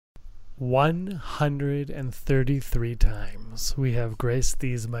133 times we have graced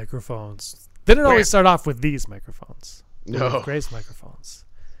these microphones. Didn't always start off with these microphones. No. Graced microphones.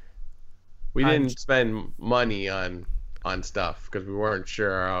 We didn't spend money on stuff because we weren't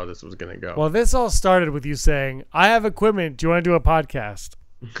sure how this was going to go. Well, this all started with you saying, I have equipment. Do you want to do a podcast?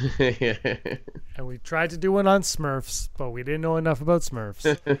 Yeah. And we tried to do one on Smurfs, but we didn't know enough about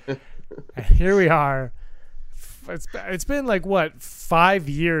Smurfs. And here we are. It's been like, what, 5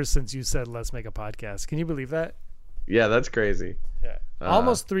 years since you said, let's make a podcast. Can you believe that? Yeah, that's crazy. Yeah.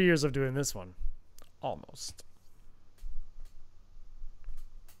 Almost 3 years of doing this one. Almost.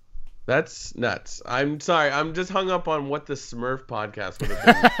 That's nuts. I'm sorry. I'm just hung up on what the Smurf podcast would have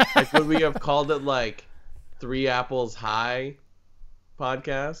been. Like, would we have called it like Three Apples High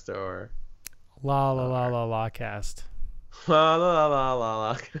podcast or La la la la la cast. la la la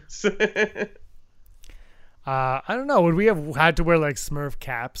la la? I don't know. Would we have had to wear like Smurf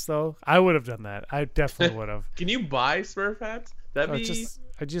caps though? I would have done that. I definitely would have. Can you buy Smurf hats? That'd be. You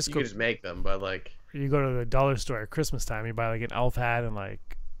can just make them, but like. You go to the dollar store at Christmas time. You buy like an elf hat and like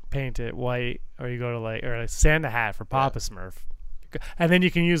paint it white, or you go to like a Santa hat for Papa Smurf, and then you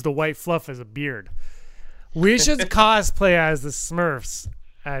can use the white fluff as a beard. We should cosplay as the Smurfs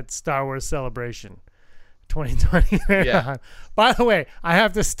at Star Wars Celebration 2020. Yeah. By the way, I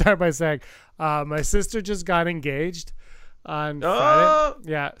have to start by saying my sister just got engaged on Friday.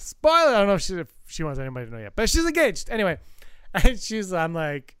 Yeah, spoiler. I don't know if she wants anybody to know yet, but she's engaged anyway. And I'm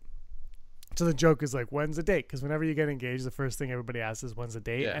like, so the joke is like, when's the date? Because whenever you get engaged, the first thing everybody asks is, when's the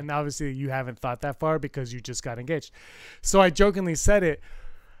date? Yeah. And obviously you haven't thought that far because you just got engaged. So I jokingly said it.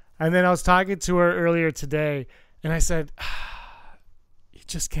 And then I was talking to her earlier today, and I said, you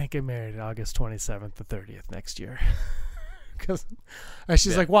just can't get married August 27th to 30th next year. And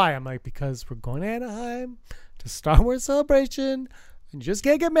she's like, why? I'm like, because we're going to Anaheim to Star Wars Celebration, and you just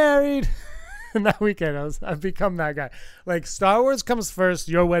can't get married. And that weekend, I've become that guy. Like, Star Wars comes first,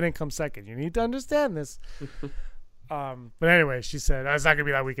 your wedding comes second. You need to understand this. But anyway, she said, it's not going to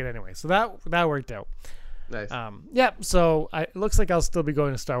be that weekend anyway. So that worked out. Nice. Yeah, so it looks like I'll still be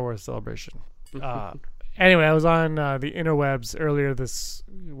going to Star Wars Celebration. Anyway, I was on the interwebs earlier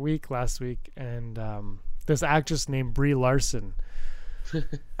last week, and this actress named Brie Larson.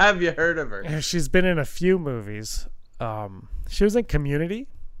 Have you heard of her? She's been in a few movies. She was in Community.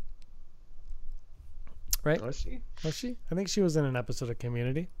 Right? Was she? I think she was in an episode of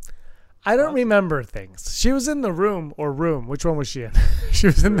Community. I don't remember things. She was in The Room or Room. Which one was she in? She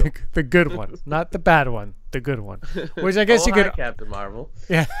was in the good one, not the bad one, the good one. Which I guess you could. Captain Marvel.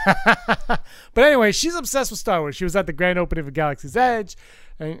 Yeah. But anyway, she's obsessed with Star Wars. She was at the grand opening of Galaxy's Edge,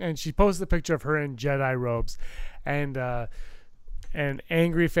 and she posted a picture of her in Jedi robes, and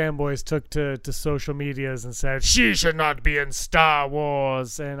angry fanboys took to social medias and said she should not be in Star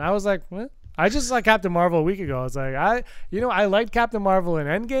Wars. And I was like, what? I just saw Captain Marvel a week ago. I was like, I liked Captain Marvel in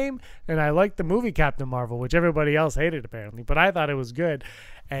Endgame, and I liked the movie Captain Marvel, which everybody else hated apparently, but I thought it was good,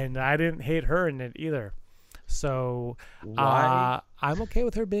 and I didn't hate her in it either. So I'm okay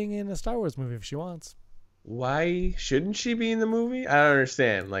with her being in a Star Wars movie if she wants. Why shouldn't she be in the movie? I don't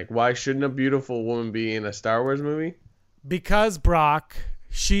understand. Like, why shouldn't a beautiful woman be in a Star Wars movie? Because, Brock,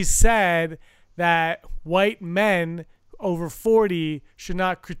 she said that white men over 40 should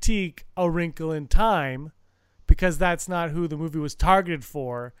not critique A Wrinkle in Time because that's not who the movie was targeted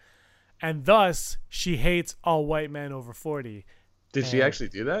for, and thus she hates all white men over 40. Did she actually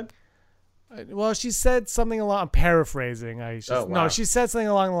do that? Well, she said something along. I'm paraphrasing. No, she said something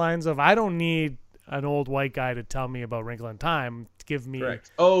along the lines of, "I don't need an old white guy to tell me about Wrinkle in Time. Give me,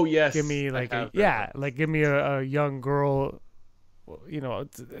 correct. Oh yes, give me give me a young girl." You know,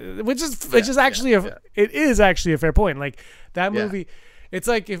 which is actually it is actually a fair point. Like that movie, it's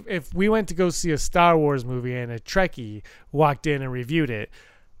like if we went to go see a Star Wars movie and a Trekkie walked in and reviewed it,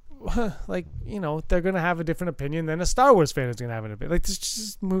 like, you know, they're gonna have a different opinion than a Star Wars fan is gonna have an opinion. Like, it's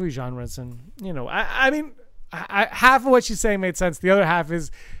just movie genres, and you know, I mean, half of what she's saying made sense. The other half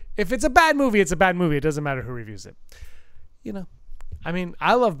is, if it's a bad movie, it's a bad movie. It doesn't matter who reviews it. You know. I mean,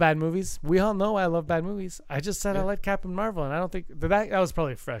 I love bad movies. We all know I love bad movies. I just said I like Captain Marvel, and I don't think that was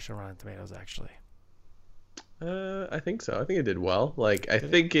probably fresh on Rotten Tomatoes, actually. I think so. I think it did well. Like, I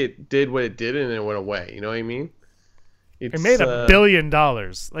think it did what it did, and it went away. You know what I mean? It made $1 billion.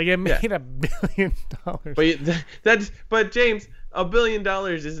 Like, it made $1 billion. But James, $1 billion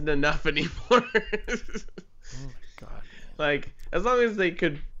isn't enough anymore. Oh my God. Like, as long as they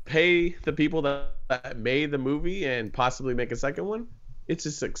could pay the people that made the movie and possibly make a second one, it's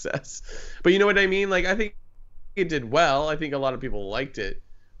a success. But you know what I mean? Like, I think it did well. I think a lot of people liked it,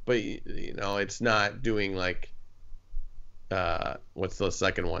 but you know, it's not doing like what's the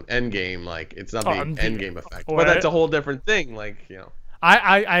second one? Endgame. Like it's not the Endgame effect, or but that's a whole different thing. Like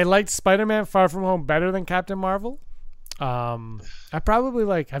I liked Spider-Man Far From Home better than Captain Marvel. I probably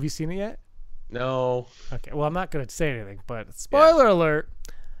like. Have you seen it yet? No. Okay. Well, I'm not gonna say anything, but spoiler alert.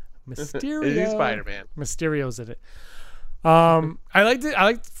 Mysterio. It is Spider-Man. Mysterio's in it. I liked it.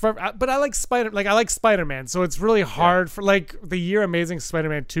 But I like I like Spider-Man. So it's really hard for like the year Amazing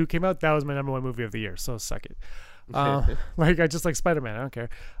Spider-Man 2 came out. That was my #1 movie of the year. So suck it. Like I just like Spider-Man. I don't care.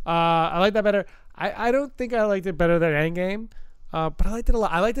 I like that better. I don't think I liked it better than Endgame. But I liked it a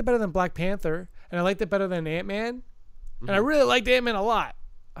lot. I liked it better than Black Panther, and I liked it better than Ant-Man. And I really liked Ant-Man a lot.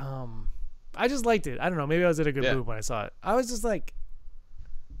 I just liked it. I don't know. Maybe I was in a good mood when I saw it. I was just like,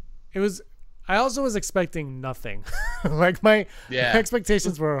 I also was expecting nothing. Like my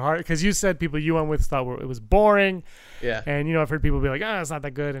expectations were hard because you said you went with thought it was boring. Yeah. And I've heard people be like, it's not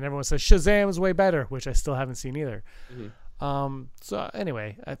that good, and everyone says Shazam is way better, which I still haven't seen either. So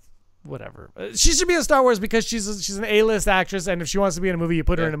anyway, whatever. She should be in Star Wars because she's an A-list actress, and if she wants to be in a movie, you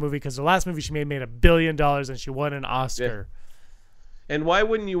put her in a movie because the last movie she made $1 billion and she won an Oscar. Yeah. And why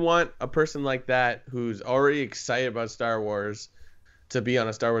wouldn't you want a person like that who's already excited about Star Wars to be on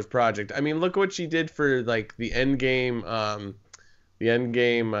a Star Wars project? I mean, look what she did for like the Endgame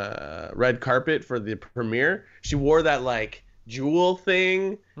red carpet for the premiere. She wore that like jewel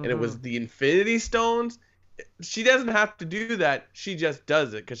thing, and it was the Infinity Stones. She doesn't have to do that. She just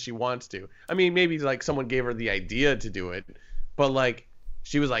does it because she wants to. I mean, maybe like someone gave her the idea to do it, but like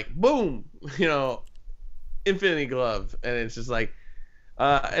she was like, boom, Infinity Glove, and it's just like,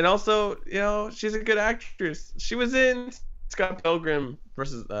 and also, she's a good actress. She was in Scott Pilgrim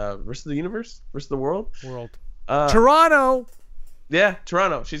versus the Universe versus the World. Toronto. Yeah,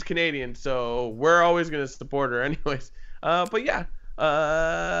 Toronto. She's Canadian, so we're always gonna support her, anyways. But yeah.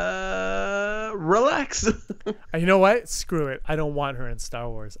 Relax. You know what? Screw it. I don't want her in Star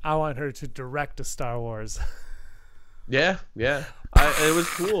Wars. I want her to direct a Star Wars. Yeah. It was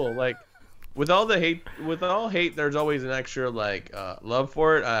cool. Like, with all hate, there's always an extra like love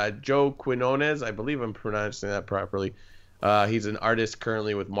for it. Joe Quinones, I believe I'm pronouncing that properly. He's an artist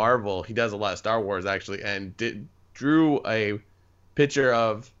currently with Marvel. He does a lot of Star Wars actually, and drew a picture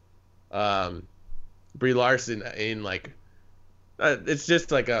of Brie Larson in like. It's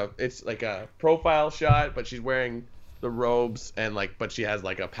just like a profile shot, but she's wearing the robes and but she has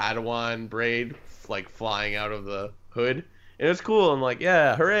like a Padawan braid like flying out of the hood, and it's cool. I'm like,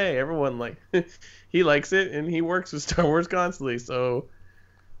 yeah, hooray! Everyone like he likes it, and he works with Star Wars constantly. So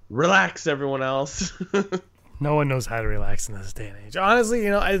relax, everyone else. No one knows how to relax in this day and age. Honestly,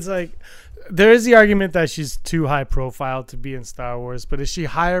 it's like there is the argument that she's too high profile to be in Star Wars, but is she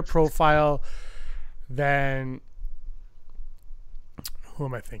higher profile than? Who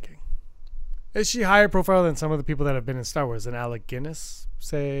am I thinking? Is she higher profile than some of the people that have been in Star Wars? Than Alec Guinness,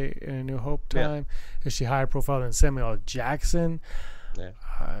 say, in A New Hope time? Yeah. Is she higher profile than Samuel L. Jackson? Yeah.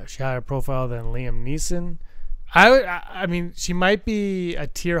 Is she higher profile than Liam Neeson? I mean, she might be a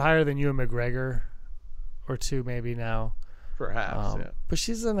tier higher than Ewan McGregor or two maybe now. Perhaps, yeah. But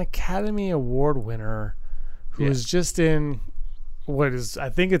she's an Academy Award winner who is just in... I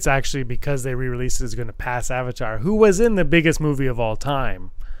think it's actually because they re-released it is going to pass Avatar, who was in the biggest movie of all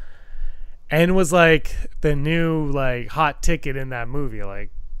time and was like the new like hot ticket in that movie.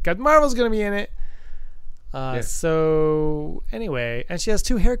 Like, God, Marvel's going to be in it. So anyway, and she has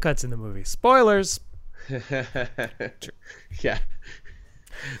 2 haircuts in the movie. Spoilers. Yeah.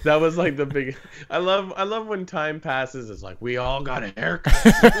 That was like the big. I love when time passes. It's like we all got a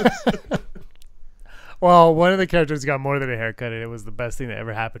haircut. Well, one of the characters got more than a haircut, and it was the best thing that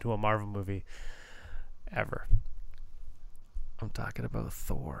ever happened to a Marvel movie ever. I'm talking about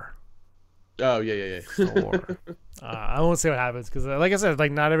Thor. Oh, yeah. Thor. I won't say what happens because, like I said,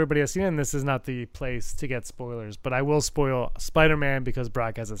 like not everybody has seen it, and this is not the place to get spoilers. But I will spoil Spider-Man because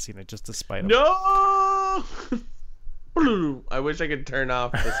Brock hasn't seen it, just to spite him. No! I wish I could turn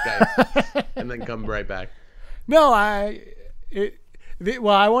off this guy and then come right back. No,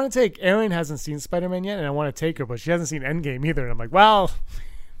 well, I want to take... Erin hasn't seen Spider-Man yet, and I want to take her, but she hasn't seen Endgame either. And I'm like, well...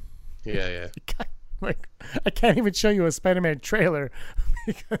 Yeah. Like, I can't even show you a Spider-Man trailer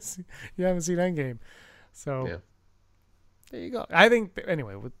because you haven't seen Endgame. So, there you go. I think...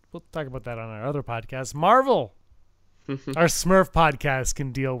 Anyway, we'll talk about that on our other podcast. Marvel! Our Smurf podcast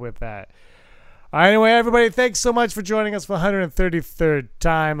can deal with that. Anyway, everybody, thanks so much for joining us for the 133rd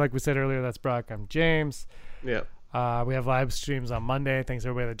time. Like we said earlier, that's Brock. I'm James. Yeah. We have live streams on Monday. Thanks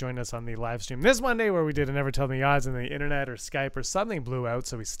everybody that joined us on the live stream this Monday where we did a Never Tell Me the Odds and the internet or Skype or something blew out,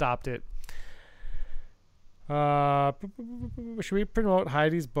 so we stopped it. Should we promote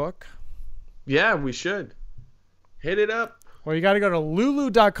Heidi's book? Yeah, we should. Hit it up. Well, you got to go to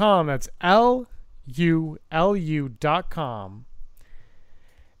lulu.com. That's LULU.com.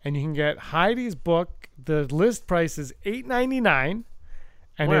 And you can get Heidi's book. The list price is $8.99.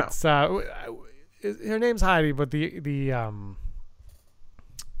 And wow. It's her name's Heidi, but the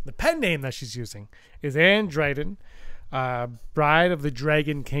pen name that she's using is Anne Dryden. Bride of the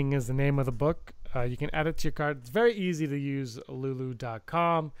Dragon King is the name of the book. You can add it to your cart. It's very easy to use.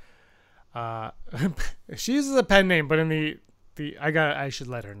 Lulu.com. She uses a pen name, but in I should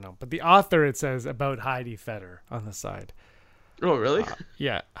let her know. But the author, it says about Heidi Feder on the side. Oh, really?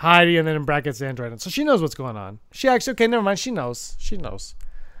 Yeah, Heidi, and then in brackets Anne Dryden. So she knows what's going on. She actually, okay, never mind. She knows.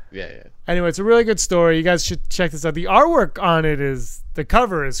 Yeah. Anyway, it's a really good story. You guys should check this out. The artwork on it the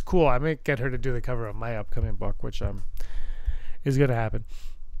cover is cool. I may get her to do the cover of my upcoming book, which is going to happen.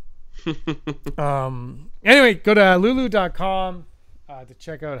 Anyway, go to lulu.com to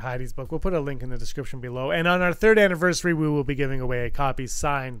check out Heidi's book. We'll put a link in the description below. And on our 3rd anniversary, we will be giving away a copy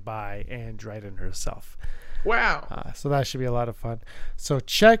signed by Anne Dryden herself. Wow. So that should be a lot of fun. So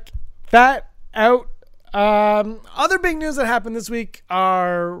check that out. Other big news that happened this week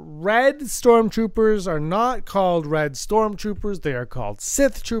are Red Stormtroopers are not called Red Stormtroopers. They are called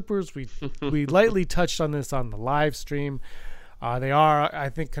Sith Troopers. We lightly touched on this on the live stream. They are, I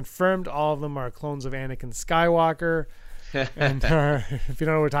think, confirmed. All of them are clones of Anakin Skywalker. And if you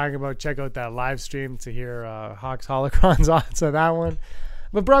don't know what we're talking about, check out that live stream to hear Hawk's Holocron's answer that one.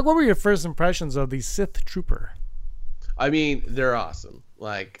 But Brock, what were your first impressions of the Sith Trooper? I mean, they're awesome.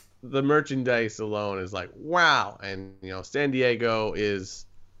 Like, the merchandise alone is like, wow. And, San Diego is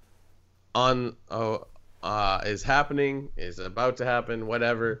is happening, is about to happen,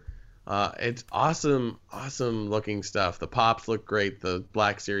 whatever. It's awesome looking stuff. The pops look great. The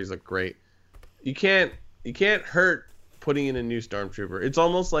Black Series look great. You can't hurt putting in a new Stormtrooper. It's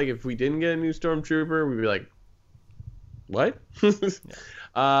almost like if we didn't get a new Stormtrooper, we'd be like, what?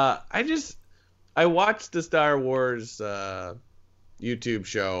 I watched the Star Wars YouTube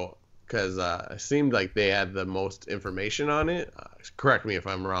show because it seemed like they had the most information on it. Correct me if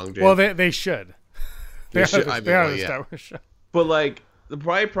I'm wrong, James. Well, they should. They are the yeah. Star Wars show. But like the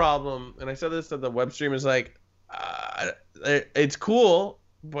probably problem, and I said this at the web stream, is like it's cool,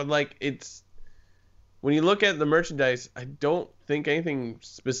 but like it's when you look at the merchandise, I don't think anything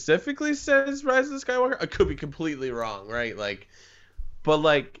specifically says Rise of the Skywalker. I could be completely wrong, right? Like, but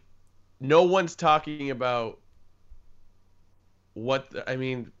like no one's talking about we're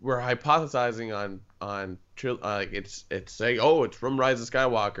hypothesizing on like it's saying, oh, it's from Rise of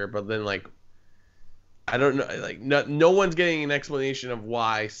Skywalker, but then like I don't know, like no one's getting an explanation of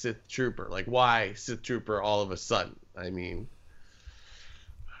why Sith Trooper, like why Sith Trooper all of a sudden. I mean,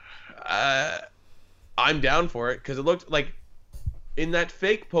 I'm down for it because it looked like in that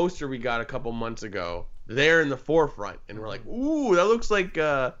fake poster we got a couple months ago, they're in the forefront, and we're like, ooh, that looks like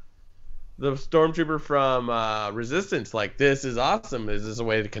the Stormtrooper from Resistance. Like, this is awesome. Is this a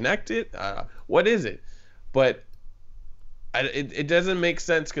way to connect it? What is it? But it doesn't make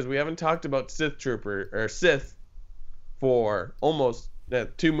sense because we haven't talked about Sith Trooper or Sith for almost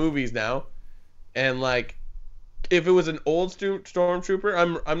 2 movies now, and like if it was an old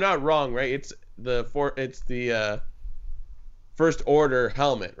Stormtrooper, I'm not wrong, right? It's the First Order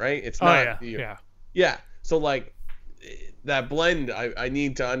helmet, right? It's not. Yeah. So like that blend, I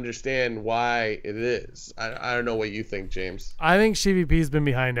need to understand why it is. I don't know what you think, James. I think CVP's been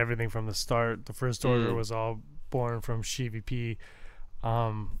behind everything from the start. The First Order was all born from CVP.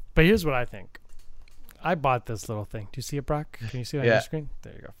 But here's what I think. I bought this little thing. Do you see it, Brock? Can you see it on your screen?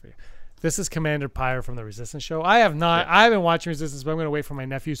 There you go for you. This is Commander Pyre from the Resistance show. I haven't watched Resistance, but I'm going to wait for my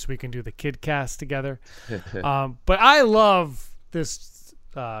nephew so we can do the kid cast together. But I love this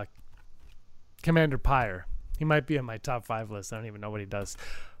Commander Pyre. He might be on my top 5 list. I don't even know what he does.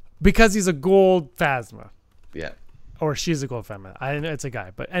 Because he's a gold Phasma. Yeah. Or she's a gold Phasma. It's a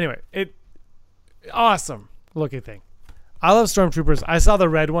guy. But anyway, awesome looking thing. I love Stormtroopers. I saw the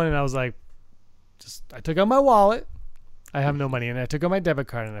red one and I was like, I took out my wallet. I have no money. And I took out my debit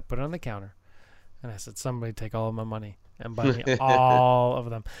card and I put it on the counter. And I said, somebody take all of my money and buy me all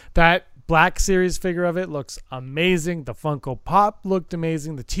of them. That Black Series figure of it looks amazing. The Funko Pop looked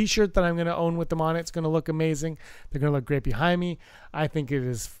amazing. The t-shirt that I'm going to own with them on it's going to look amazing. They're going to look great behind me. I think it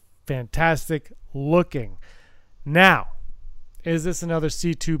is fantastic looking. Now, is this another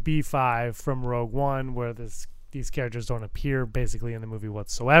C2B5 from Rogue One where these characters don't appear basically in the movie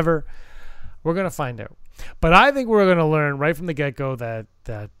whatsoever? We're going to find out. But I think we're going to learn right from the get-go that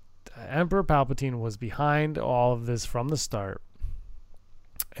Emperor Palpatine was behind all of this from the start.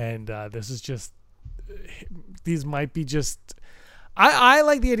 And this is just, these might be just I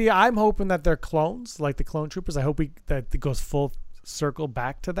like the idea. I'm hoping that they're clones, like the clone troopers. I hope that it goes full circle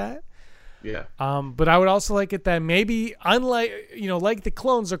back to that. Yeah. But I would also like it that maybe, unlike, like the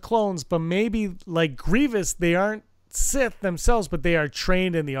clones are clones, but maybe like Grievous, they aren't Sith themselves, but they are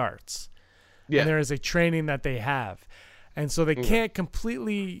trained in the arts. Yeah. And there is a training that they have. And so they can't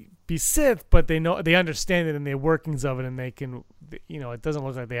completely be Sith, but they understand it and the workings of it, and they can, it doesn't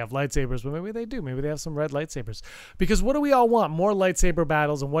look like they have lightsabers, but maybe they do. Maybe they have some red lightsabers. Because what do we all want? More lightsaber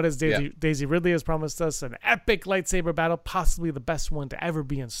battles. And what has Daisy Ridley has promised us? An epic lightsaber battle, possibly the best one to ever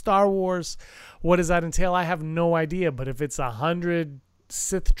be in Star Wars. What does that entail? I have no idea. But if it's 100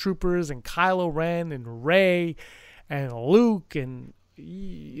 Sith troopers and Kylo Ren and Rey and Luke and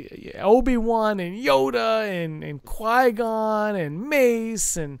Obi-Wan and Yoda and Qui-Gon and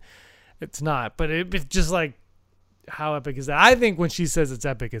Mace, and it's not, but it's just like, how epic is that? I think when she says it's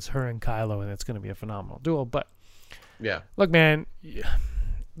epic, it's her and Kylo, and it's going to be a phenomenal duel. But yeah, look, man,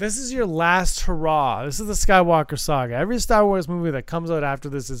 this is your last hurrah. This is the Skywalker saga. Every Star Wars movie that comes out after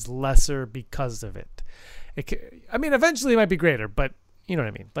this is lesser because of it. Eventually it might be greater, but you know what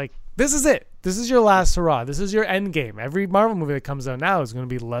I mean? Like, this is it. This is your last hurrah. This is your end game. Every Marvel movie that comes out now is going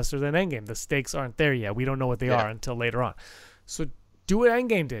to be lesser than Endgame. The stakes aren't there yet. We don't know what they are until later on. So do what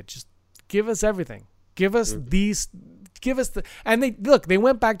Endgame did. Just give us everything. Give us and they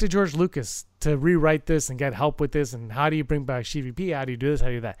went back to George Lucas to rewrite this and get help with this. And how do you bring back CVP? How do you do this? How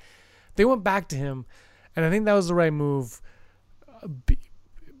do you do that? They went back to him. And I think that was the right move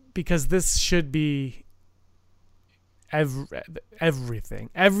because this should be everything.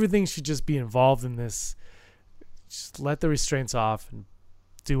 Everything should just be involved in this. Just let the restraints off and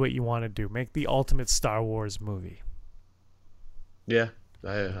do what you want to do. Make the ultimate Star Wars movie. Yeah,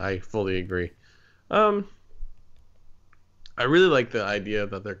 I fully agree. I really like the idea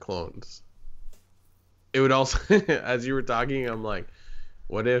that they're clones. It would also, as you were talking, I'm like,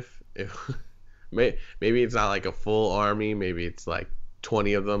 what if maybe it's not like a full army, maybe it's like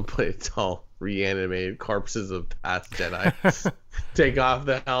 20 of them, but it's all reanimated corpses of past Jedi. Take off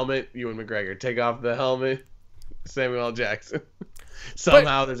the helmet, Ewan McGregor. Take off the helmet, Samuel L. Jackson.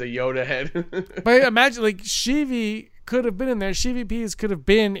 Somehow there's a Yoda head. But imagine, like, Sheevy could have been in there. Sheevy Peas could have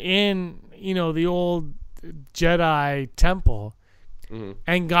been in, the old Jedi temple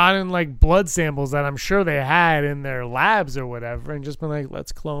and gotten, like, blood samples that I'm sure they had in their labs or whatever, and just been like,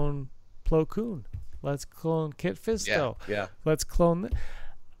 let's clone Plo Koon. Let's clone Kit Fisto. Yeah. Let's clone.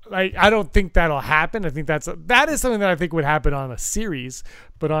 I don't think that'll happen. I think that is something that I think would happen on a series,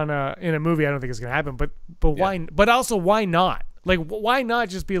 but in a movie, I don't think it's gonna happen. But why? But also, why not? Like, why not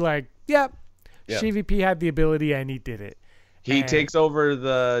just be like, CVP had the ability and he did it. He takes over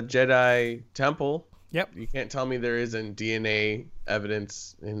the Jedi temple. Yep. You can't tell me there isn't DNA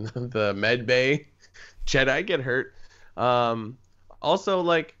evidence in the med bay. Jedi get hurt. Also,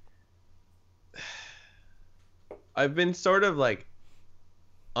 like, I've been sort of like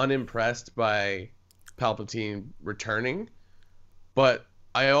unimpressed by Palpatine returning, but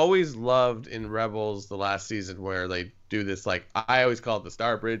I always loved in Rebels the last season where they do this, like, I always call it the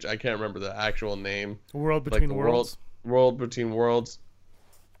Star Bridge. I can't remember the actual name. World Between Worlds. World Between Worlds.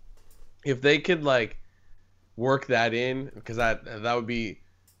 If they could, like, work that in, because that would be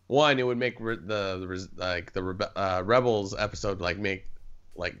one, it would make the Rebels episode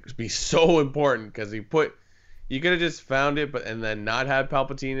be so important, because you could have just found it and then not had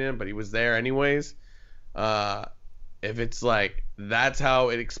Palpatine in it, but he was there anyways. If it's like that's how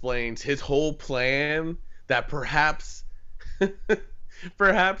it explains his whole plan, that perhaps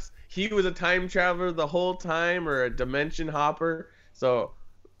he was a time traveler the whole time, or a dimension hopper, so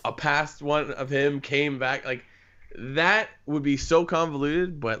a past one of him came back, like, that would be so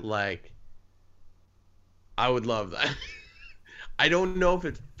convoluted, but, like, I would love that. I don't know if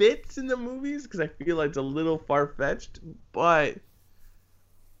it fits in the movies because I feel like it's a little far-fetched, but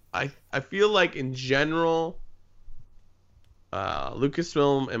I feel like in general,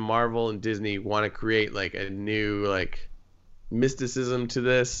 Lucasfilm and Marvel and Disney want to create, like, a new, like, mysticism to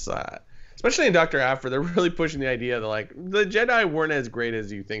this, especially in Dr. Aphra. They're really pushing the idea that, like, the Jedi weren't as great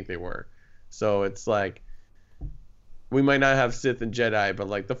as you think they were. So it's like, we might not have Sith and Jedi, but,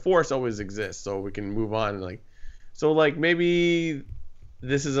 like, the Force always exists, so we can move on. Like, so, like, maybe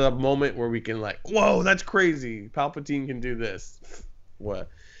this is a moment where we can, like, whoa, that's crazy. Palpatine can do this. What?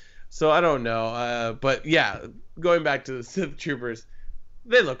 So I don't know. But yeah, going back to the Sith Troopers,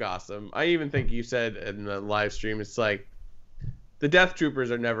 they look awesome. I even think you said in the live stream, it's like, the Death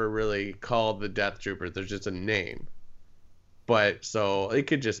Troopers are never really called the Death Troopers. There's just a name. But so it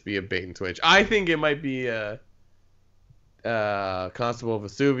could just be a bait and switch. I think it might be a Constable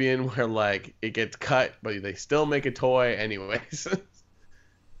Vesuvian, where, like, it gets cut, but they still make a toy anyways.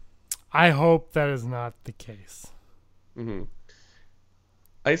 I hope that is not the case. Mm-hmm.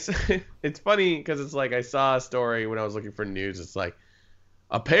 It's funny because it's like I saw a story when I was looking for news. It's like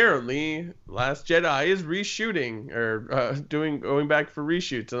apparently Last Jedi is reshooting or going back for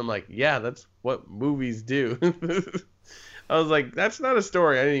reshoots, and I'm like, yeah, that's what movies do. I was like, that's not a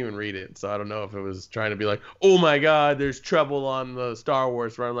story. I didn't even read it, so I don't know if it was trying to be like, oh my god, there's trouble on the Star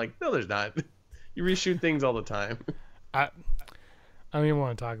Wars. Where I'm like, no, there's not. You reshoot things all the time. I don't even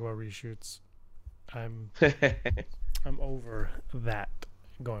want to talk about reshoots. I'm over that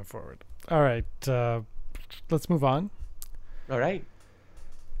going forward. All right, let's move on. All right.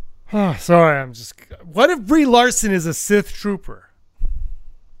 Oh, sorry, what if Brie Larson is a Sith trooper?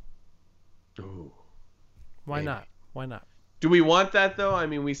 Ooh, Why maybe. not? Why not? Do we want that though? I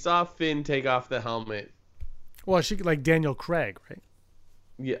mean, we saw Finn take off the helmet. Well, she could like Daniel Craig, right?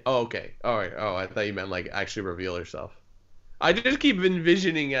 Yeah. Oh, okay. All right. Oh, I thought you meant like actually reveal herself. I just keep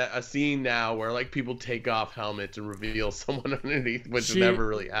envisioning a scene now where like people take off helmets and reveal someone underneath, which never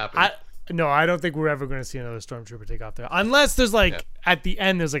really happened. No, I don't think we're ever going to see another stormtrooper take off there, unless there's like at the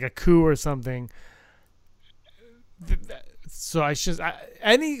end there's like a coup or something. So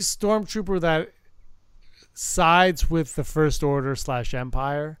any stormtrooper that sides with the First Order /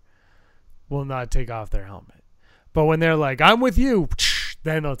 Empire will not take off their helmet. But when they're like, "I'm with you,"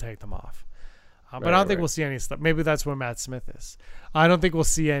 then they'll take them off. But I don't think we'll see any stuff. Maybe that's where Matt Smith is. I don't think we'll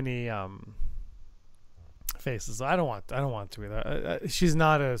see any faces. I don't want to either. She's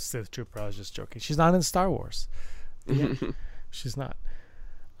not a Sith trooper. I was just joking. She's not in Star Wars. Yeah, she's not.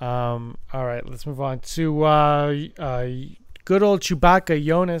 All right, let's move on to good old Chewbacca.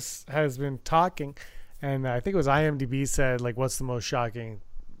 Jonas has been talking, and I think it was IMDb said like, "What's the most shocking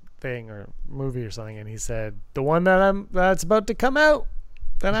thing or movie or something?" And he said, "The one that's about to come out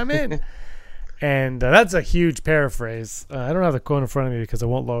that I'm in." And that's a huge paraphrase. I don't have the quote in front of me because it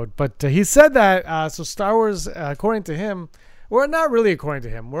won't load. But he said that. So Star Wars, according to him, or not really according to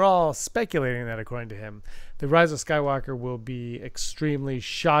him, we're all speculating that according to him, The Rise of Skywalker will be extremely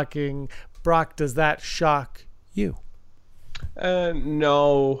shocking. Brock, does that shock you?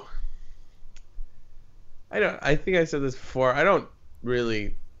 No. I don't. I think I said this before. I don't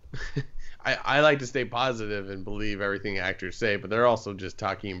really. I like to stay positive and believe everything actors say, but they're also just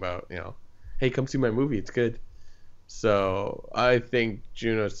talking about, hey, come see my movie. It's good. So I think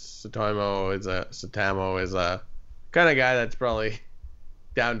Juno Satamo is a kind of guy that's probably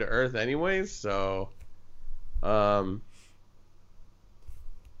down to earth anyways. So, because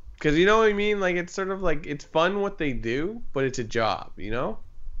you know what I mean? Like, it's sort of like, it's fun what they do, but it's a job,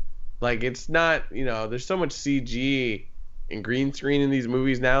 Like, it's not, there's so much CG and green screen in these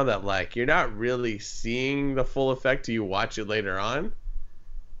movies now that, like, you're not really seeing the full effect till you watch it later on.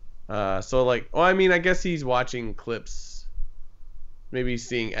 So like, I guess he's watching clips, maybe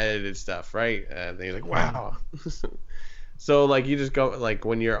seeing edited stuff, right? And then he's like, wow. So like, you just go, like,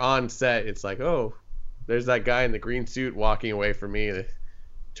 when you're on set, it's like, oh, there's that guy in the green suit walking away from me. It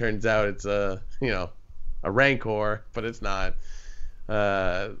turns out it's a Rancor, but it's not.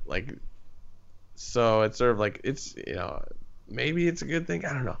 Like, so it's sort of like, it's, maybe it's a good thing.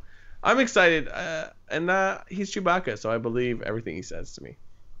 I don't know. I'm excited. And he's Chewbacca, so I believe everything he says to me.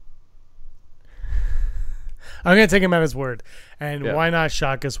 I'm going to take him at his word. And why not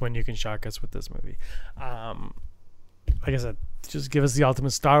shock us when you can shock us with this movie? Like I said, just give us the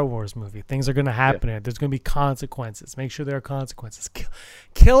ultimate Star Wars movie. Things are going to happen. There's going to be consequences. Make sure there are consequences.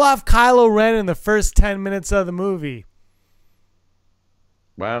 Kill off Kylo Ren in the first 10 minutes of the movie.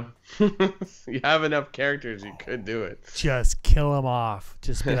 Wow. You have enough characters, you could do it. Just kill him off.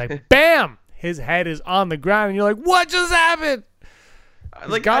 Just be like, bam! His head is on the ground, and you're like, what just happened?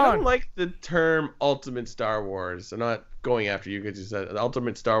 Like, I don't like the term Ultimate Star Wars. I'm not going after you because you said the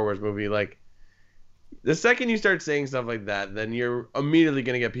Ultimate Star Wars movie. Like, the second you start saying stuff like that, then you're immediately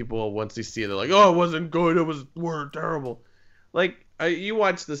going to get people, once they see it, they're like, oh, it wasn't good, we're terrible. Like, you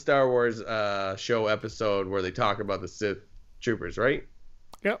watch the Star Wars show episode where they talk about the Sith troopers, right?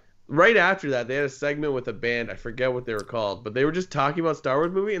 Yep. Right after that, they had a segment with a band. I forget what they were called, but they were just talking about Star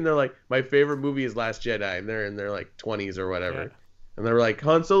Wars movie, and they're like, my favorite movie is Last Jedi, and they're in their, like, 20s or whatever. Yeah. And they were like,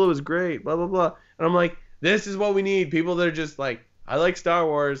 Han Solo was great, blah, blah, blah. And I'm like, this is what we need. People that are just like, I like Star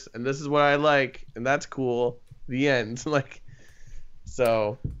Wars, and this is what I like, and that's cool. The end. Like,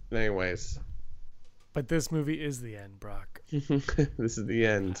 so, anyways. But this movie is the end, Brock. This is the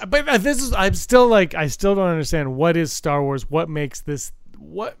end. But I still don't understand what is Star Wars. What makes this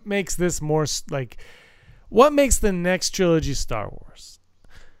more, like, what makes the next trilogy Star Wars?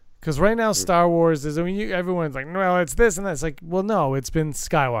 Because right now, Star Wars is, I mean, everyone's like, well, it's this and that. It's like, well, no, it's been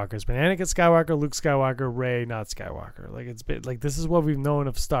Skywalker. It's been Anakin Skywalker, Luke Skywalker, Rey, not Skywalker. Like, it's been, like, this is what we've known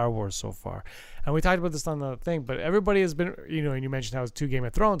of Star Wars so far. And we talked about this on the thing, but everybody has been, you know, and you mentioned how it's 2 Game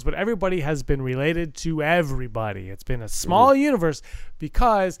of Thrones, but everybody has been related to everybody. It's been a small universe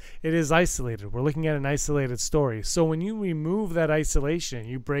because it is isolated. We're looking at an isolated story. So when you remove that isolation,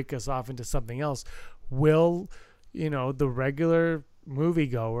 you break us off into something else, will, you know, the regular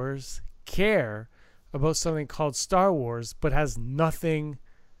moviegoers care about something called Star Wars but has nothing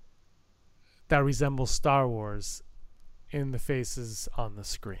that resembles Star Wars in the faces on the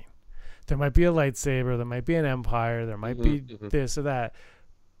screen? There might be a lightsaber, there might be an empire, there might be this or that,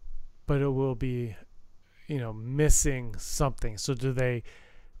 but it will be, you know, missing something. So do they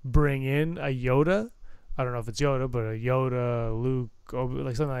bring in a Yoda? I don't know if it's Yoda, but a Yoda, Luke, or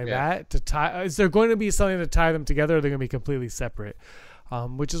like something like that to tie. Is there going to be something to tie them together, or are they going to be completely separate?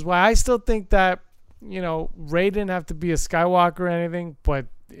 Which is why I still think that, you know, Rey didn't have to be a Skywalker or anything, but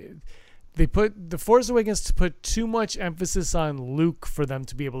they put The Force Awakens to put too much emphasis on Luke for them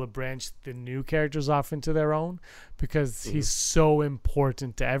to be able to branch the new characters off into their own, because he's so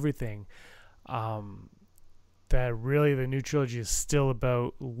important to everything. That really the new trilogy is still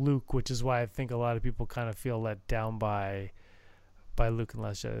about Luke, which is why I think a lot of people kind of feel let down by Luke and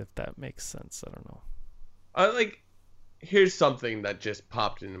Last Jedi, if that makes sense. I don't know. Here's something that just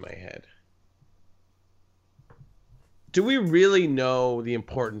popped into my head. Do we really know the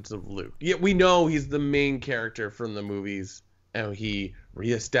importance of Luke? Yeah, we know he's the main character from the movies, and he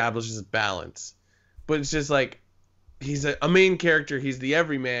reestablishes balance. But it's just like, he's a main character, he's the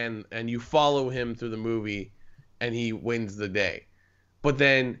everyman, and you follow him through the movie, and he wins the day. But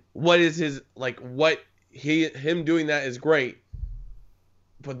then, what is his, like, him doing that is great,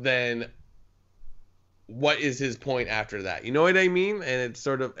 but then what is his point after that? You know what I mean? And it's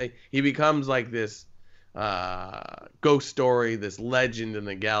sort of, he becomes like this ghost story, this legend in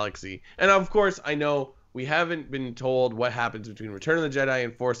the galaxy. And of course, I know we haven't been told what happens between Return of the Jedi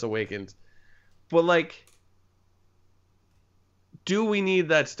and Force Awakens, but like, do we need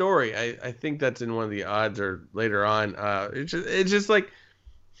that story? I think that's in one of the odds or later on. It's just like,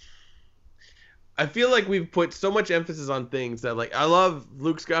 I feel like we've put so much emphasis on things that, like, I love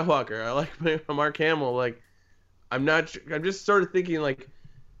Luke Skywalker, I like Mark Hamill. Like, I'm just sort of thinking, like,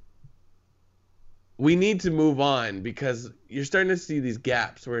 we need to move on, because you're starting to see these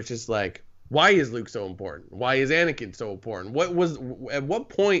gaps where it's just like, why is Luke so important? Why is Anakin so important? At what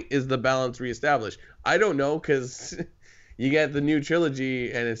point is the balance reestablished? I don't know, because you get the new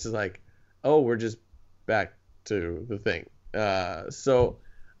trilogy and it's just like, oh, we're just back to the thing. So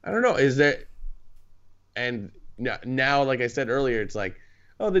I don't know. Is there, and now, like I said earlier, it's like,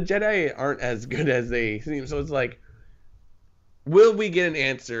 oh, the Jedi aren't as good as they seem. So it's like, will we get an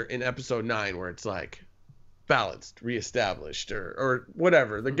answer in episode 9 where it's like balanced, reestablished, or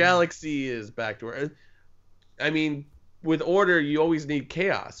whatever? The galaxy is back to where, I mean, with order, you always need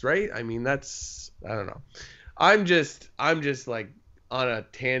chaos, right? I mean, I don't know. I'm just like on a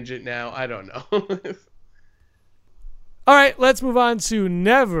tangent now. I don't know. All right, let's move on to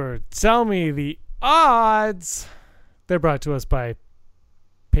Never Tell Me the Odds. They're brought to us by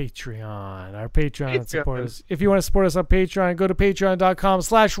Patreon. Our Patreon supporters. If you want to support us on Patreon, go to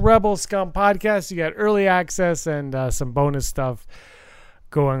patreon.com/rebelscumpodcast. You got early access and some bonus stuff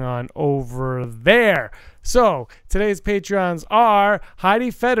going on over there. So today's Patreons are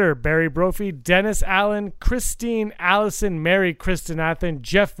Heidi Feder, Barry Brophy, Dennis Allen, Christine Allison, Mary Kristenathan,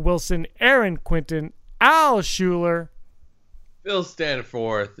 Jeff Wilson, Aaron Quinton, Al Schuler, Phil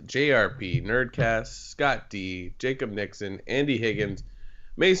Staniforth, JRP, Nerdcast, Scott D, Jacob Nixon, Andy Higgins,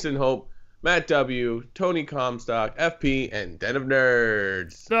 Mason Hope, Matt W, Tony Comstock, FP, and Den of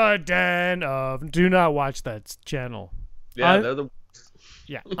Nerds. The Den of... Do not watch that channel. Yeah, they're the...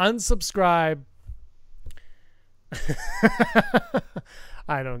 Yeah, unsubscribe.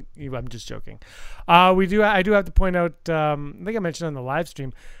 I'm just joking. I do have to point out, I think I mentioned on the live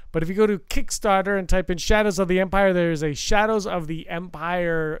stream, but if you go to Kickstarter and type in Shadows of the Empire, there's a Shadows of the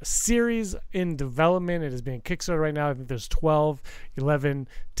Empire series in development. It is being Kickstarter right now. I think there's 12, 11,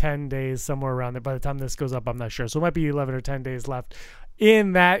 10 days, somewhere around there. By the time this goes up, I'm not sure. So it might be 11 or 10 days left.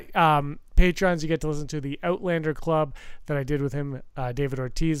 In that, Patrons, you get to listen to the Outlander Club that I did with him, David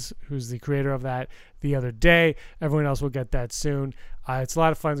Ortiz, who's the creator of that, the other day. Everyone else will get that soon. It's a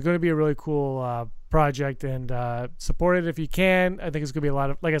lot of fun. It's going to be a really cool project, and support it if you can. I think it's going to be a lot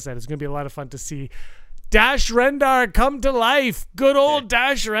of, like I said, it's going to be a lot of fun to see Dash Rendar come to life. Good old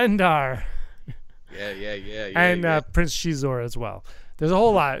Dash Rendar. Yeah. And Prince Shizor as well. There's a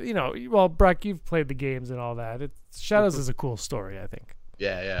whole lot, well, Breck, you've played the games and all that. Shadows is a cool story, I think.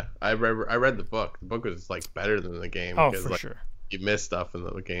 Yeah. I read the book. The book was like better than the game. Oh, because, for like, sure. you missed stuff in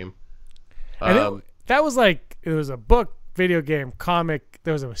the game. And that was like, it was a book, video game, comic.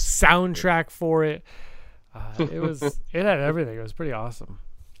 There was a soundtrack for it. It had everything. It was pretty awesome.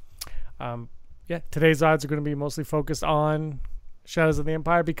 Yeah, today's odds are going to be mostly focused on Shadows of the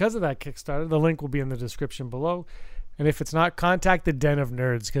Empire because of that Kickstarter. The link will be in the description below. And if it's not, contact the Den of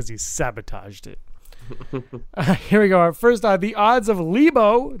Nerds because he sabotaged it. Here we go. Our first odd, the odds of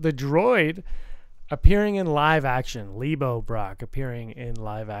Lebo, the droid, appearing in live action. Lebo Brock appearing in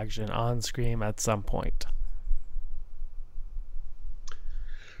live action on screen at some point.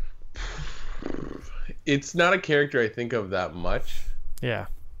 It's not a character I think of that much. Yeah.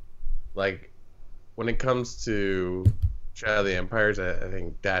 Like, when it comes to Shadow of the Empires, I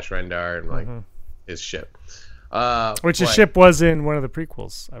think Dash Rendar and like his ship. Which his ship was in one of the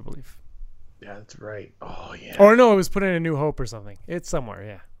prequels, I believe. Yeah, that's right. Oh, yeah. Or no, it was put in A New Hope or something. It's somewhere,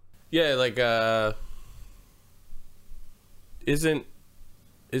 yeah. Yeah, like, isn't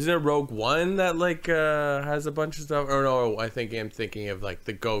it Rogue One that, like, has a bunch of stuff? Or no, I'm thinking of, like,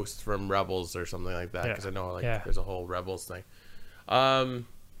 the Ghost from Rebels or something like that. Because I know, like, there's a whole Rebels thing. Well,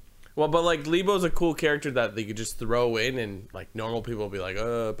 but, like, Lebo's a cool character that they could just throw in and, like, normal people will be like,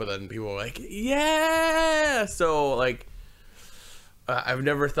 but then people are like, yeah! So, like, I've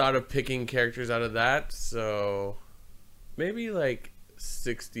never thought of picking characters out of that, so maybe, like,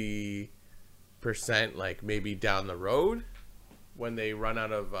 60%, like, maybe down the road when they run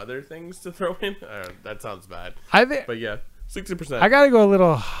out of other things to throw in. That sounds bad. But, yeah. 60%. I gotta go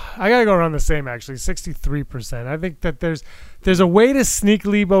around the same actually, 63%. I think that there's a way to sneak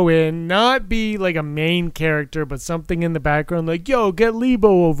Lebo in, not be like a main character, but something in the background, like, yo, get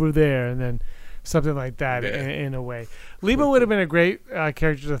Lebo over there, and then something like that in a way. Lebo would have been a great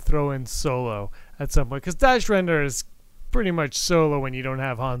character to throw in solo at some point, because Dash Rendar is pretty much solo when you don't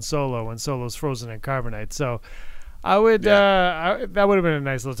have Han Solo, when Solo's frozen in carbonite. So I would that would have been a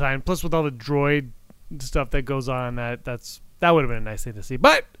nice little time. Plus with all the droid stuff that goes on, that would have been a nice thing to see.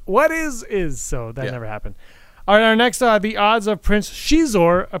 But what is so that never happened. All right, our next the odds of Prince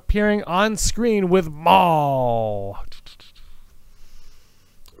Xizor appearing on screen with Maul.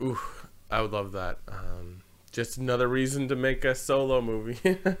 Ooh, I would love that. Just another reason to make a solo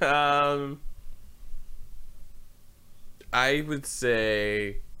movie. I would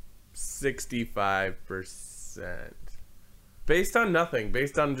say 65%. Based on nothing.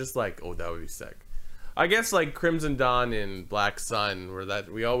 Based on just like, oh, that would be sick. I guess like Crimson Dawn and Black Sun, where that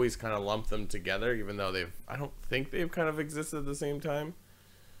we always kind of lump them together, even though I don't think they've kind of existed at the same time.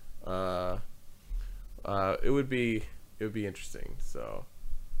 It would be interesting. So,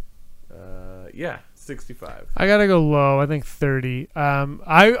 yeah, 65. I gotta go low. I think 30.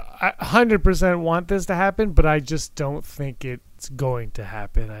 I 100% want this to happen, but I just don't think it's going to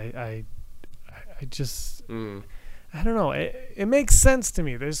happen. I just. I don't know. It makes sense to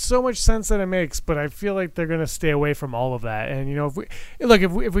me. There's so much sense that it makes, but I feel like they're gonna stay away from all of that. And you know,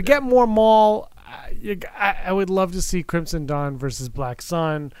 if we get more Maul, I would love to see Crimson Dawn versus Black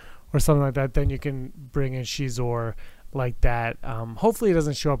Sun or something like that. Then you can bring in Xizor like that. Hopefully, it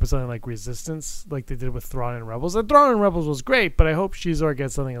doesn't show up as something like Resistance, like they did with Thrawn and Rebels. The Thrawn and Rebels was great, but I hope Xizor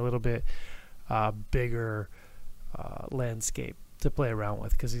gets something a little bit bigger landscape to play around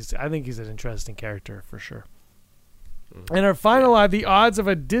with, because I think he's an interesting character for sure. And our final the odds of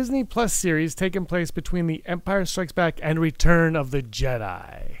a Disney Plus series taking place between The Empire Strikes Back and Return of the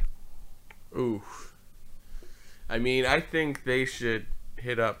Jedi. Ooh. I mean, I think they should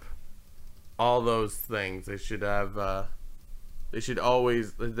hit up all those things. They should have, they should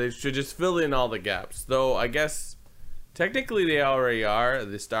just fill in all the gaps. Though, I guess, technically they already are.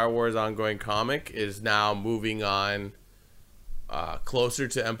 The Star Wars ongoing comic is now moving on closer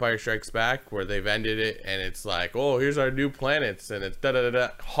to Empire Strikes Back, where they've ended it, and it's like, oh, here's our new planets, and it's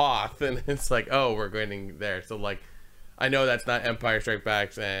Hoth, and it's like, oh, we're going there. So, like, I know that's not Empire Strikes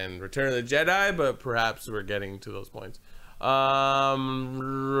Back and Return of the Jedi, but perhaps we're getting to those points.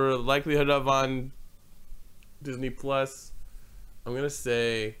 Likelihood of on Disney Plus, I'm gonna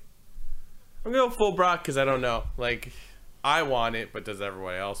go full Brock, because I don't know. Like, I want it, but does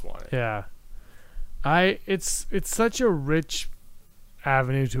everybody else want it? Yeah. It's such a rich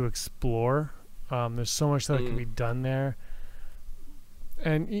avenue to explore. There's so much that can be done there,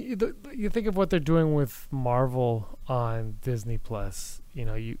 and you think of what they're doing with Marvel on Disney Plus. You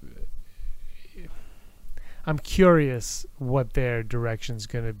know, I'm curious what their direction's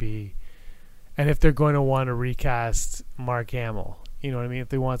going to be, and if they're going to want to recast Mark Hamill. You know what I mean? If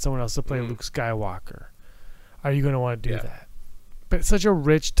they want someone else to play Luke Skywalker, are you going to want to do that? But it's such a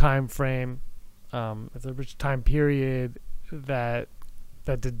rich time frame. It's a rich time period that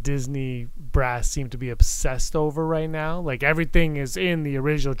that the Disney brass seem to be obsessed over right now. Like everything is in the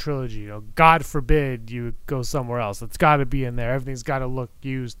original trilogy. You know, God forbid you go somewhere else. It's got to be in there. Everything's got to look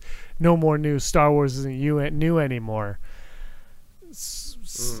used. No more new. Star Wars isn't new anymore.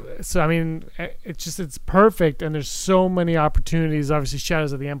 So I mean, it's perfect, and there's so many opportunities. Obviously,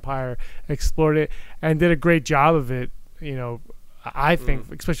 Shadows of the Empire explored it and did a great job of it. You know, I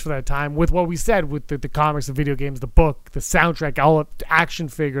think, especially for that time, with what we said, with the comics, the video games, the book, the soundtrack, all of the action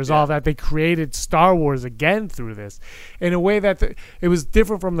figures, all that, they created Star Wars again through this in a way that it was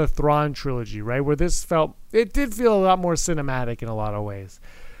different from the Thrawn trilogy, right? Where it did feel a lot more cinematic in a lot of ways.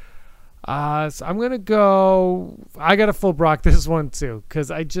 So I'm going to go, I got to full Brock this one too,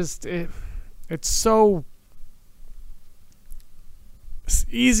 because it's so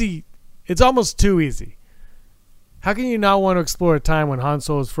easy. It's almost too easy. How can you not want to explore a time when Han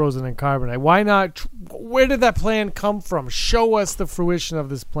Solo is frozen in carbonite? Why not? Where did that plan come from? Show us the fruition of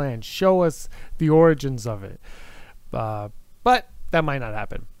this plan. Show us the origins of it. But that might not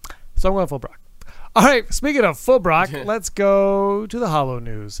happen. So I'm going full Brock. All right, speaking of full Brock, let's go to the Hollow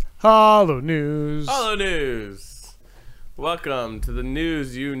News. Hollow News. Hollow News. Welcome to the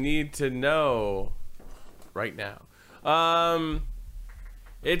news you need to know right now.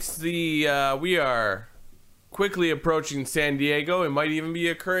 It's we are quickly approaching San Diego. It might even be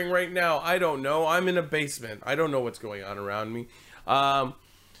occurring right now. I don't know. I'm in a basement. I don't know what's going on around me. And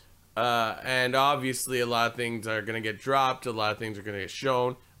obviously a lot of things are going to get dropped. A lot of things are going to get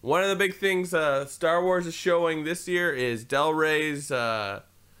shown. One of the big things Star Wars is showing this year is Del Rey's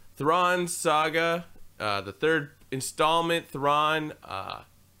Thrawn Saga, the third installment, Thrawn,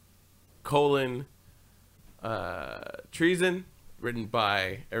 Treason, written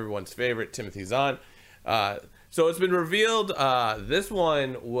by everyone's favorite, Timothy Zahn. So it's been revealed this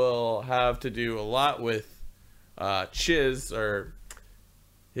one will have to do a lot with Chiz, or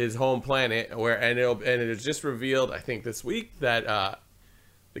his home planet, and it was just revealed, I think, this week that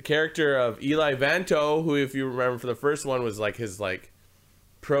the character of Eli Vanto, who, if you remember from the first one, was like his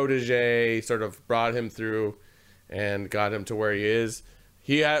protege, sort of brought him through and got him to where he is.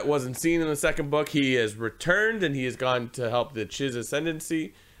 He wasn't seen in the second book. He has returned, and he has gone to help the Chiz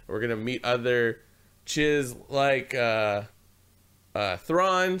Ascendancy. We're gonna meet other Chiz like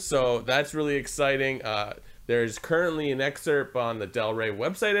Thrawn, so that's really exciting. There's currently an excerpt on the Del Rey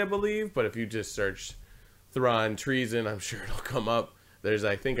website, I believe, but if you just search Thrawn Treason, I'm sure it'll come up. There's,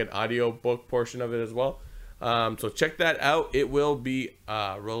 I think, an audio book portion of it as well. So check that out. It will be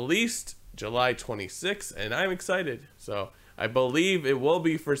released July 26th, and I'm excited. So I believe it will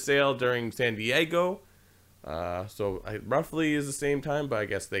be for sale during San Diego. So roughly is the same time, but I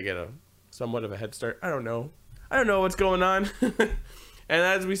guess they get somewhat of a head start. I don't know what's going on. And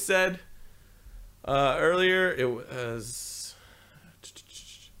as we said earlier, it was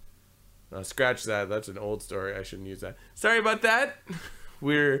scratch that. That's an old story. I shouldn't use that. Sorry about that.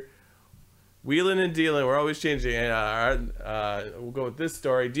 We're wheeling and dealing. We're always changing. And we'll go with this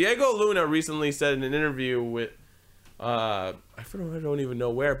story. Diego Luna recently said in an interview with I don't even know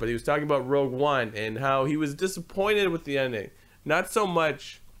where, but he was talking about Rogue One and how he was disappointed with the ending. Not so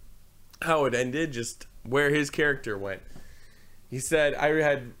much how it ended, just where his character went. He said,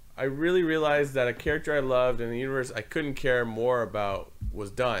 I really realized that a character I loved in the universe I couldn't care more about was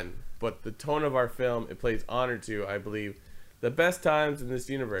done. But the tone of our film, it plays honor to, I believe, the best times in this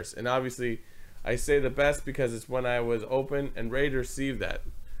universe. And obviously, I say the best because it's when I was open and ready to receive that.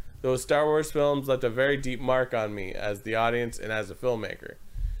 Those Star Wars films left a very deep mark on me as the audience and as a filmmaker.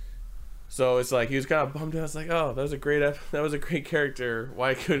 So it's like he was kind of bummed out. It's like, oh, that was a great character.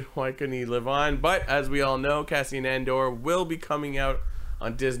 Why couldn't he live on? But as we all know, Cassian Andor will be coming out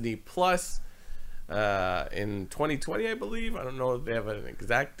on Disney Plus in 2020, I believe. I don't know if they have an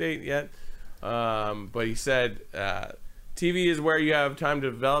exact date yet. But he said TV is where you have time to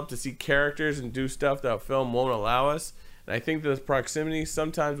develop, to see characters and do stuff that a film won't allow us. And I think the proximity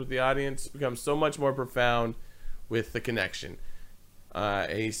sometimes with the audience becomes so much more profound with the connection.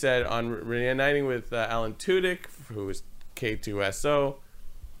 And he said on reuniting with Alan Tudyk, who is K2SO,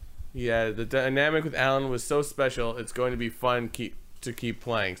 the dynamic with Alan was so special. It's going to be fun to keep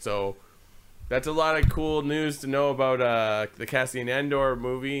playing. So that's a lot of cool news to know about the Cassian Andor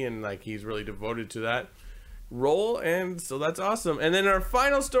movie, and like he's really devoted to that role, and so that's awesome. And then our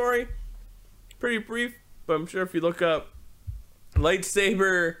final story, pretty brief, but I'm sure if you look up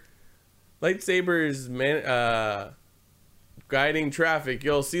lightsabers guiding traffic,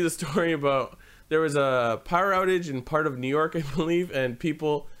 you'll see the story about there was a power outage in part of New York, I believe, and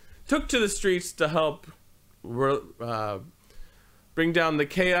people took to the streets to help bring down the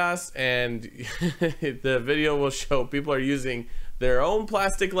chaos. And the video will show people are using their own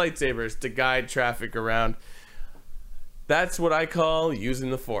plastic lightsabers to guide traffic around. That's what I call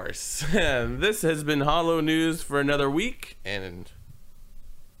using the Force. And this has been Hollow News for another week, and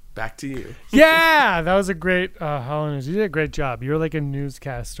back to you. Yeah, that was a great Hollow News. You did a great job. You were like a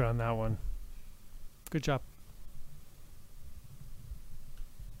newscaster on that one. Good job.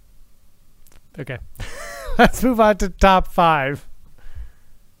 Okay. Let's move on to top 5.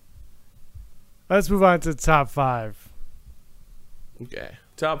 Okay.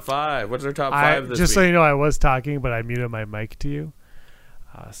 Top 5. What's our top 5 this just week? so you know, I was talking, but I muted my mic to you.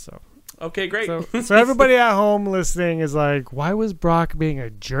 Okay, great. So everybody at home listening is like, why was Brock being a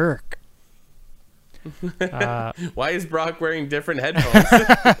jerk? Why is Brock wearing different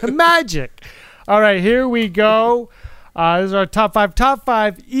headphones? Magic. All right, here we go. This is our top 5. Top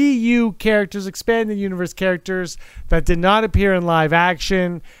 5 EU characters, expanded universe characters that did not appear in live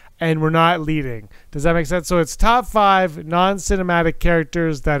action and were not leading. Does that make sense? So it's top 5 non-cinematic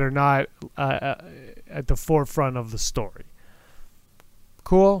characters that are not at the forefront of the story.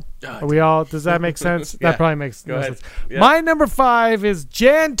 Cool? Are we all? Does that make sense? Yeah. That probably makes Go ahead. sense. Yeah. My number 5 is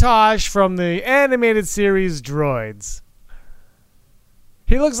Jan Tosh from the animated series Droids.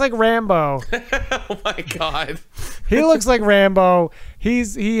 He looks like Rambo. Oh my god. He looks like Rambo.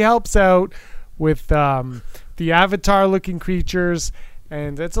 He helps out with the Avatar-looking creatures,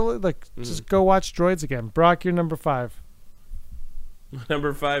 and it's just go watch Droids again. Brock, you're number 5.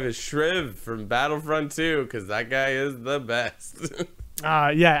 Number 5 is Shriv from Battlefront 2, because that guy is the best.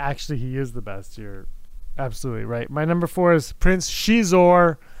 Yeah, actually, he is the best. You're absolutely right. My number 4 is Prince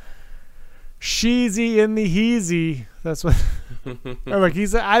Shizor. Sheezy in the heezy. That's what. Look,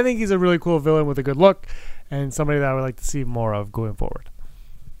 I think he's a really cool villain with a good look, and somebody that I would like to see more of going forward.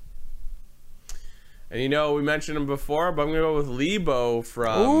 And we mentioned him before, but I'm gonna go with Lebo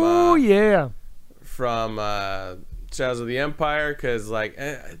from. From Shadows of the Empire, because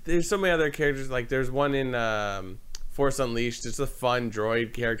there's so many other characters. Like there's one in Force Unleashed. It's a fun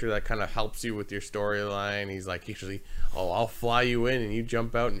droid character that kind of helps you with your storyline. He's like usually, I'll fly you in and you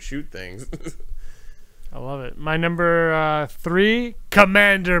jump out and shoot things. I love it. My number 3,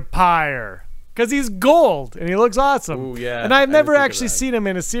 Commander Pyre. Because he's gold and he looks awesome. Ooh, yeah. And I've never actually seen him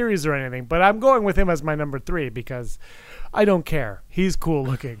in a series or anything, but I'm going with him as my number 3 because I don't care. He's cool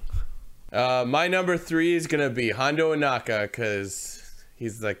looking. My number 3 is going to be Hondo Ohnaka, because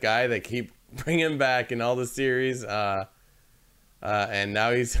he's the guy that keep bringing back in all the series. And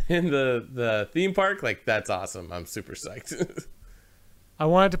now he's in the theme park. Like, that's awesome. I'm super psyched. I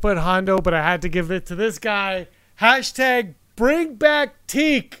wanted to put Hondo, but I had to give it to this guy. Hashtag bring back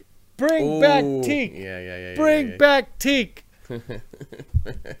Teak. Bring back Teak. Yeah. Bring back Teak.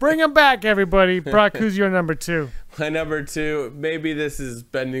 Bring him back, everybody. Brock, who's your number 2? My number 2, maybe this is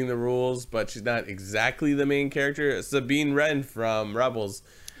bending the rules, but she's not exactly the main character. Sabine Wren from Rebels.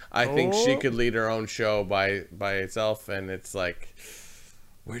 I think she could lead her own show by itself, and it's like,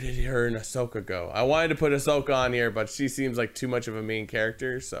 where did her and Ahsoka go? I wanted to put Ahsoka on here, but she seems like too much of a main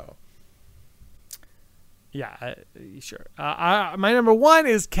character, so. Yeah, sure. My number 1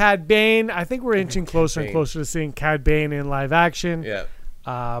 is Cad Bane. I think we're inching closer and closer to seeing Cad Bane in live action. Yeah.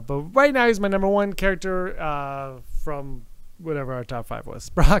 But right now he's my number 1 character from whatever our top 5 was.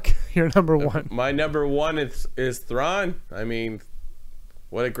 Brock, you're number 1. My number 1 is Thrawn. I mean,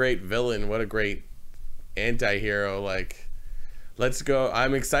 what a great villain. What a great anti-hero. Like, let's go.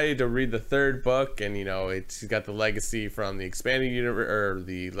 I'm excited to read the 3rd book, and it's got the legacy from the expanded universe, or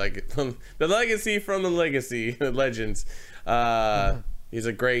the legacy from the legacy legends. He's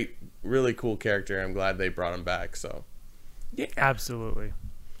a great, really cool character. I'm glad they brought him back. So, yeah, absolutely.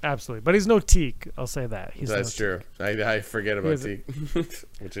 But he's no Teak. I'll say that. That's true. I forget about Teak,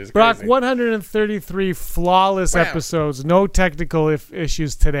 which is Brock. Crazy. 133 flawless episodes. No technical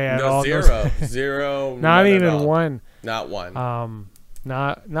issues today at all. Zero. Not even one. Not one.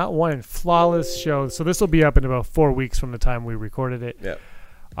 Not one. Flawless show. So this will be up in about 4 weeks from the time we recorded it. Yep.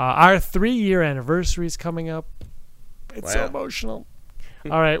 Our 3-year anniversary is coming up. It's so emotional.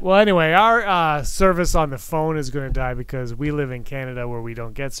 All right. Well, anyway, our service on the phone is going to die because we live in Canada where we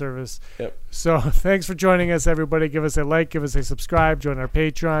don't get service. Yep. So thanks for joining us, everybody. Give us a like, give us a subscribe, join our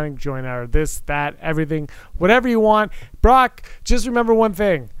Patreon, join our this, that, everything, whatever you want. Brock, just remember one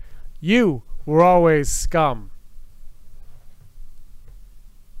thing. You were always scum.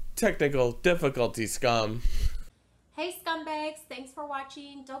 Technical difficulty, scum. Hey scumbags, thanks for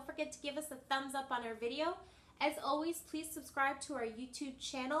watching. Don't forget to give us a thumbs up on our video. As always, please subscribe to our YouTube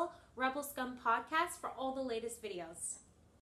channel, Rebel Scum Podcast, for all the latest videos.